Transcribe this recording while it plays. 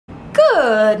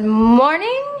Good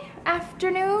morning,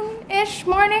 afternoon-ish,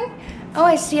 morning. Oh,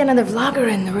 I see another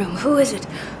vlogger in the room. Who is it?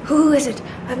 Who is it?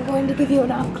 I'm going to give you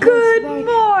an up-close. Good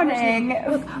morning.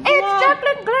 Look, it's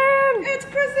Jacqueline Glenn. It's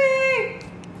Chrissy.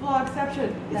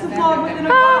 Vlogception. It's a vlog within a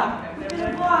vlog. Within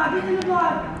a vlog. Within a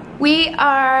vlog.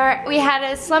 We had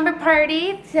a slumber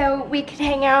party so we could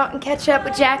hang out and catch up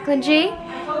with Jacqueline G.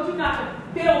 I told you not to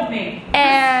film me.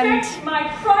 And respect my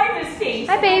privacy.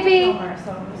 hi, baby.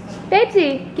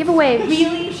 Babesy, give a wave.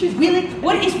 Really? She's really?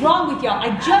 What is wrong with y'all?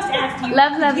 I just asked you.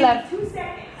 Love, love, Give me love. 2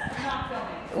 seconds. I'm not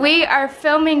filming. We are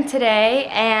filming today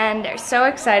and are so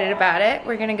excited about it.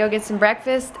 We're gonna go get some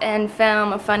breakfast and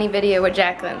film a funny video with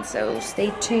Jacqueline, so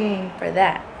stay tuned for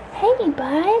that. Hey,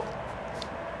 bud.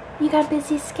 You got a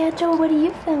busy schedule. What are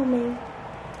you filming?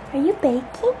 Are you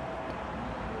baking?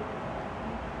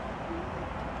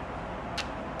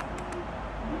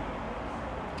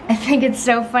 I think it's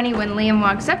so funny when Liam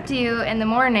walks up to you in the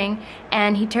morning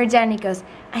and he turns out and he goes,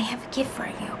 I have a gift for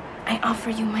you. I offer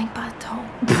you my butthole.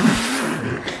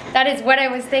 That is what I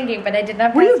was thinking, but I did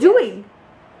not. What are you doing?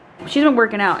 She's been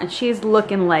working out and she's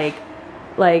looking like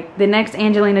the next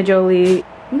Angelina Jolie.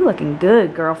 You looking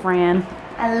good, girlfriend.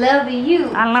 I love you.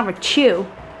 I love a chew.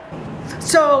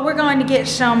 So we're going to get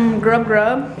some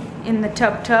grub in the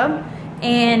tub,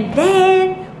 and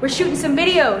then we're shooting some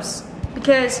videos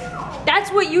because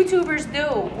that's what YouTubers do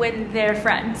when they're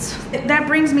friends. That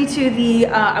brings me to the,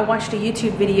 I watched a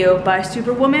YouTube video by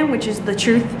Superwoman, which is the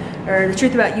truth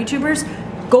about YouTubers.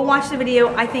 Go watch the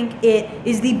video. I think it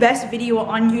is the best video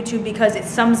on YouTube because it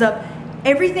sums up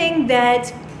everything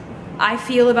that I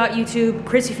feel about YouTube,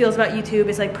 Chrissy feels about YouTube.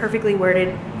 Is like perfectly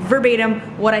worded, verbatim,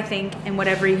 what I think and what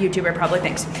every YouTuber probably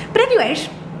thinks. But anyways,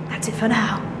 that's it for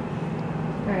now.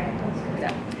 All right, let's go with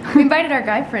that. We invited our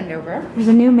guy friend over. There's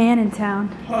a new man in town.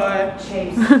 Hi.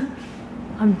 Chase.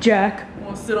 I'm Jack.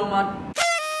 Want to sit on my...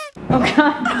 Oh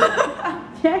God.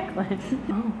 Jacqueline.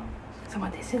 Oh, so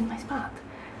this is my spot.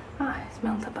 Ah, I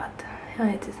smell the butter. Oh,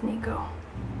 it is Nico.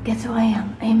 Guess who I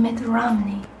am? I'm Mitt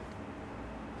Romney.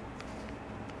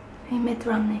 Hey, Mitt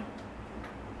Romney.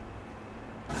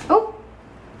 Oh!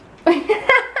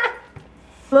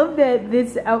 Love that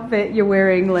this outfit you're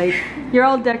wearing, like, you're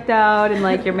all decked out in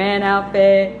like your man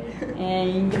outfit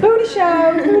and booty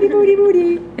show,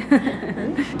 booty.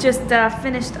 Just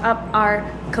finished up our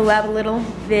collab little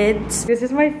vids. This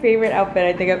is my favorite outfit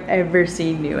I think I've ever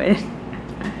seen you in.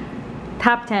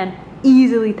 Top 10,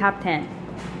 easily top 10.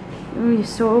 Oh, you're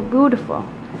so beautiful.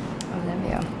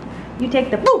 Olivia. You take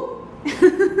the boo!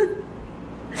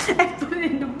 I put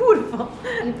it in the beautiful.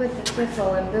 You put the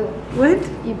tiffle in boo. What?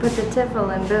 You put the tiffle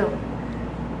in boo.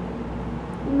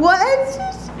 What?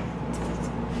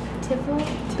 Tiffle?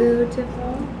 Boo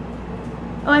tiffle?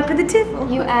 Oh, I put the tiffle.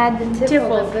 You add the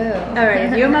tiffle to boo.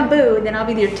 Alright, if you're my boo, then I'll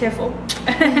be your tiffle.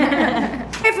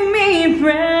 Pray for me,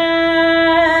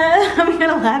 breath. I'm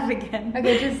gonna laugh again.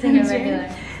 Okay, just sing it regular.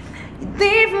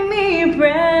 Pray for me,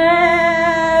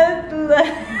 breath.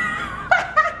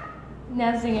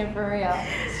 Now sing it for real.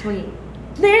 Sweet.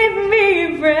 Leave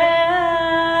me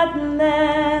breathless.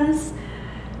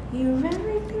 You're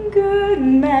everything good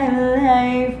in my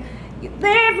life. You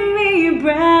leave me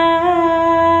breath.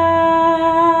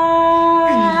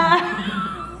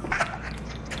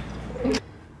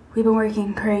 We've been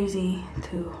working crazy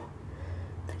to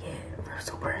get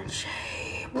super in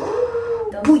shape.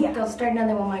 Don't start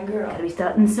another one, my girl. Gotta be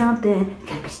starting something.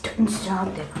 Gotta be starting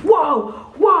something. Whoa!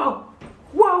 Whoa!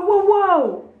 Whoa, whoa,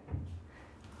 whoa!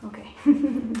 Okay.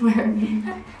 And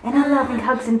I love and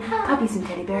hugs and puppies and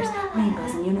teddy bears,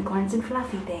 rainbows and unicorns and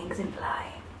fluffy things and fly.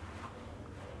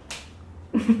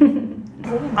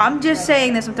 I'm just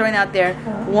saying this, I'm throwing it out there.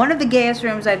 One of the gayest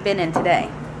rooms I've been in today.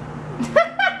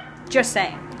 Just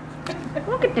saying.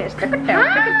 Look at this. Look at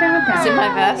that. Is it my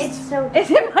vest? It's so It's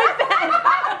in my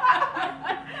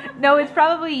bed. No, it's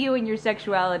probably you and your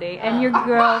sexuality and your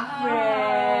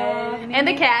girlfriend. And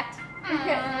the cat.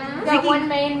 Got one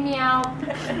main meow.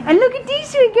 And look at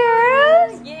these three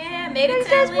girls. Yeah, made it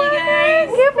Princess to LA,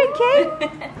 guys. Girlfriend Kate.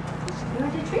 You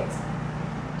want the treats?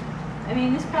 I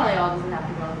mean, this probably all doesn't have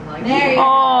to go into like. There you go.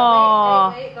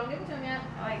 Aww. Wait, don't give it to him yet.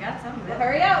 Oh, I got some of it.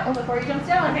 Hurry up before he jumps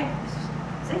down. Okay.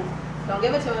 See? Don't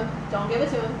give it to him. Don't give it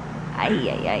to him. Ay.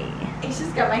 He's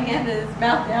just got my hand in his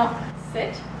mouth now.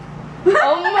 Sit.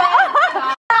 Oh my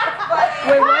god.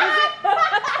 Wait, what is it?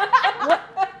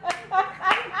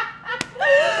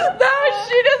 No,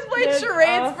 she just played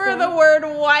charades for the word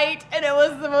white, and it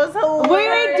was the most hilarious.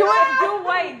 Wait, do it. Do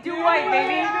white. Do white,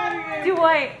 baby. Do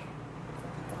white.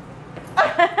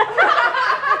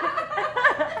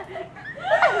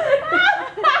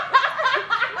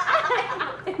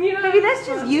 Maybe that's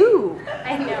just you.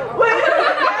 I know. Wait,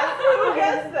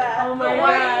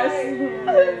 gosh.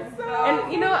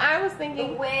 And you know, I was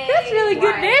thinking, that's really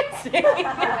good dancing.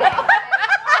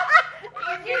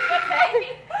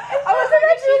 I was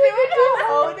like,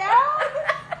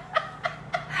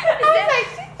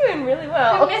 she's doing really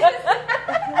well.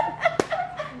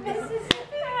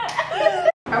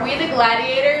 Are we the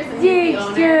gladiators? And he's the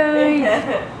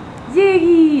owner?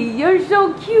 Ziggy, you're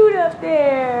so cute up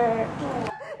there.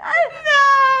 No!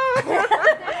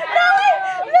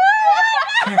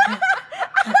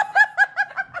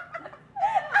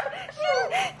 She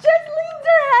just leans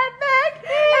her head back.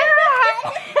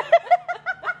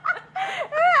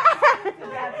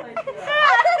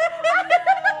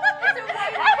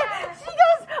 She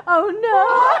goes, oh no.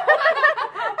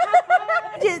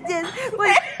 just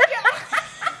wait.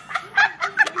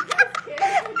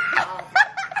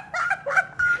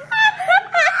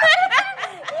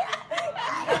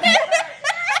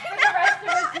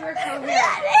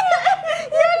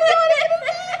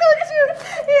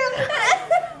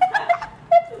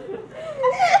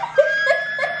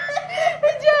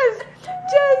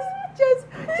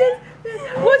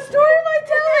 What story am I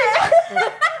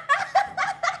telling?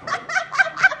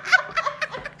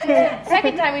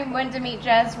 Second time we went to meet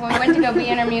Jess when we went to go be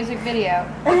in her music video.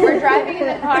 We're driving in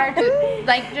the car to,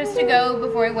 just to go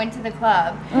before we went to the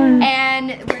club.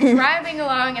 And we're driving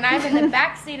along and I'm in the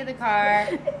back seat of the car,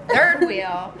 third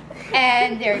wheel,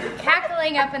 and they're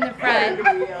cackling up in the front.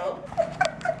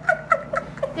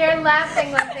 They're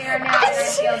laughing like they are now and I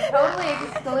feel totally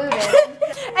excluded.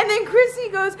 And then Chrissy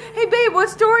goes, hey babe, what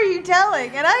story are you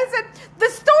telling? And I said, the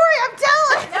story I'm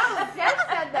telling. No, Jess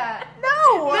said that.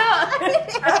 No.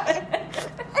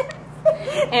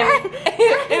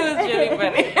 It was really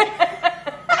funny.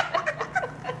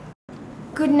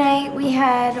 Good night. We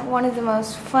had one of the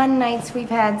most fun nights we've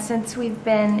had since we've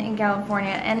been in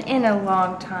California and in a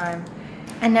long time.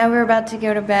 And now we're about to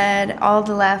go to bed. All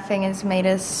the laughing has made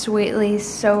us sweetly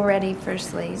so ready for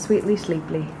sleep. Sweetly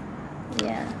sleeply.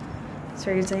 Yeah.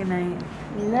 So you're saying night.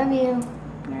 We love you.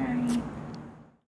 Bye.